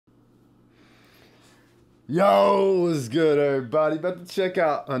Yo, what's good, everybody? About to check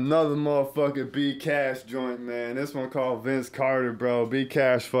out another motherfucking B Cash joint, man. This one called Vince Carter, bro. B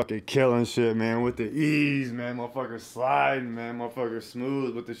Cash fucking killing shit, man. With the ease, man. Motherfucker sliding, man. Motherfucker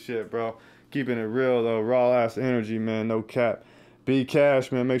smooth with the shit, bro. Keeping it real, though. Raw ass energy, man. No cap. B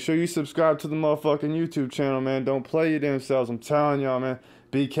Cash, man. Make sure you subscribe to the motherfucking YouTube channel, man. Don't play your damn selves. I'm telling y'all, man.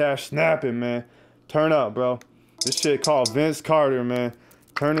 B Cash snapping, man. Turn up, bro. This shit called Vince Carter, man.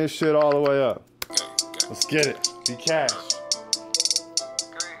 Turn this shit all the way up. Let's get it. B Cash.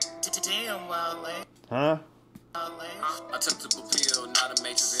 Damn, Wale. Huh? I took the blue pill, not a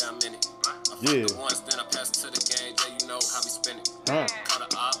matrix, yeah, I'm in it. I fucked Yeah. it once, then I passed it to the game, yeah, you know how we spin it. Huh?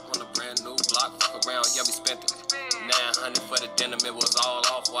 Caught a op on a brand new block, fuck around, yeah, we spent it. 900 for the denim, it was all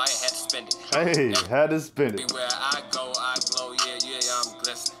off white, had to spend it. Hey, had to spin it. Everywhere I go, I glow, yeah, I'm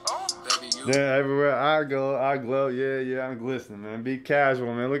glistening. Baby, you. Then everywhere I go, I glow. Yeah, I'm glistening, man. Be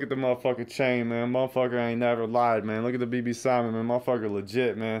casual, man. Look at the motherfucking chain, man. Motherfucker ain't never lied, man. Look at the BB Simon, man. Motherfucker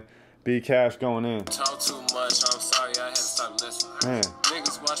legit, man. B Cash going in. Talk too much, I'm sorry, I had to stop listening. Man.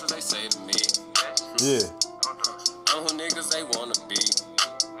 Niggas watch what they say to me. Yeah. I'm who niggas they wanna be.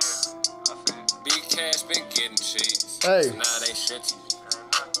 Big Cash been getting cheese. Hey. So now they shit to me.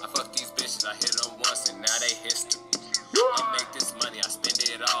 I fuck these bitches, I hit them once and now they history. I make this money, I spend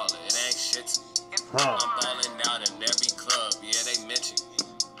it all, it ain't shit to me. Huh. I'm balling out in every club, yeah, they mention me.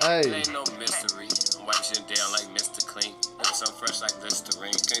 Hey. It ain't no mystery. I'm wiping shit down like Mr. Clean. Looking so fresh like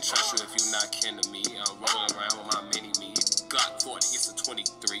Listerine. Can't trust you if you not kin to me. I'm rolling around with my mini-me. Glock 40, it's a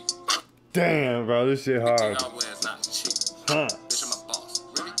 23. Damn, bro. This shit hard. All wear is not cheap. Huh. Bitch, I'm a boss.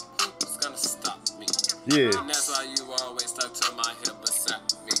 Really? Who's gonna stop me? Yeah. And that's why you always stuck to my hip beside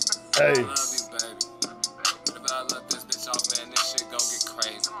me. Hey. I love you, baby. But if I let this bitch off, man, this shit gon' get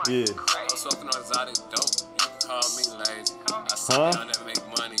crazy. Yeah. I'm smoking on exotic dope. You can call me lazy. I sit Huh? down and make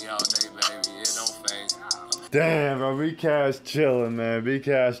money all day, baby. It don't phase me. Damn, bro. B Cash chilling, man. B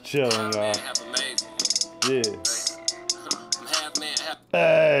Cash chilling, Half y'all. man, half amazing. Yeah. I'm half man, half.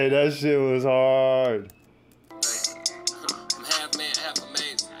 Hey, that shit was hard. I'm half man, half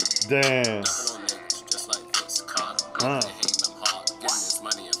amazing. Damn. Dumping on niggas just like Vince Carter. Huh. They hating them hard, getting this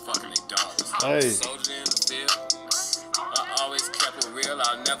money and fucking they dollars. Hey. Soldier in the field. I always kept it real.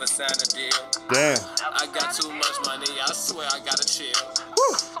 I'll never sign a deal. Damn. I got too much money. I swear I gotta chill.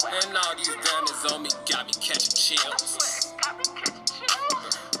 Woo. And all these diamonds on me got me catching chills.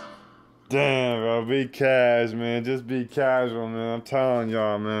 Damn, bro. Be cash, man. Just be casual, man. I'm telling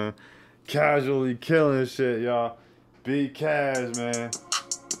y'all, man. Casually killing shit, y'all. Be cash, man.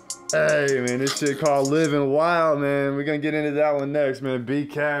 Hey, man. This shit called Living Wild, man. We're gonna get into that one next, man. Be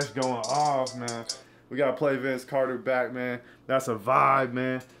cash going off, man. We gotta play Vince Carter back, man. That's a vibe,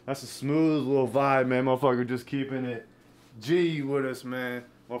 man. That's a smooth little vibe, man. Motherfucker just keeping it G with us, man.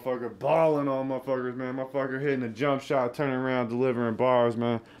 Motherfucker balling on motherfuckers, man. Motherfucker hitting a jump shot, turning around, delivering bars,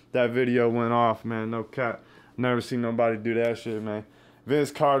 man. That video went off, man. No cap. Never seen nobody do that shit, man.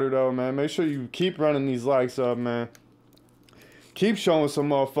 Vince Carter, though, man. Make sure you keep running these likes up, man. Keep showing some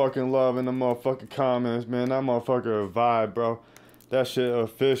motherfucking love in the motherfucking comments, man. That motherfucker a vibe, bro. That shit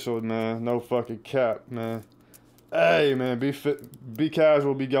official, man. No fucking cap, man. Hey, man. Be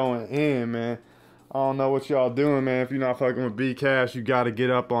casual, be going in, man. I don't know what y'all doing, man. If you're not fucking with B Cash, you gotta get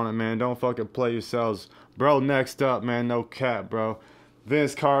up on it, man. Don't fucking play yourselves. Bro, next up, man. No cap, bro.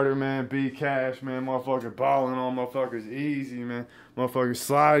 Vince Carter, man. B Cash, man. Motherfucker balling on motherfuckers easy, man. Motherfucker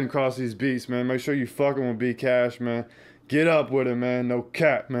sliding across these beats, man. Make sure you fucking with B Cash, man. Get up with it, man. No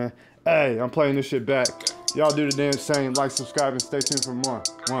cap, man. Hey, I'm playing this shit back. Y'all do the damn same. Like, subscribe, and stay tuned for more.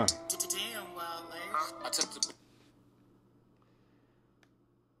 One.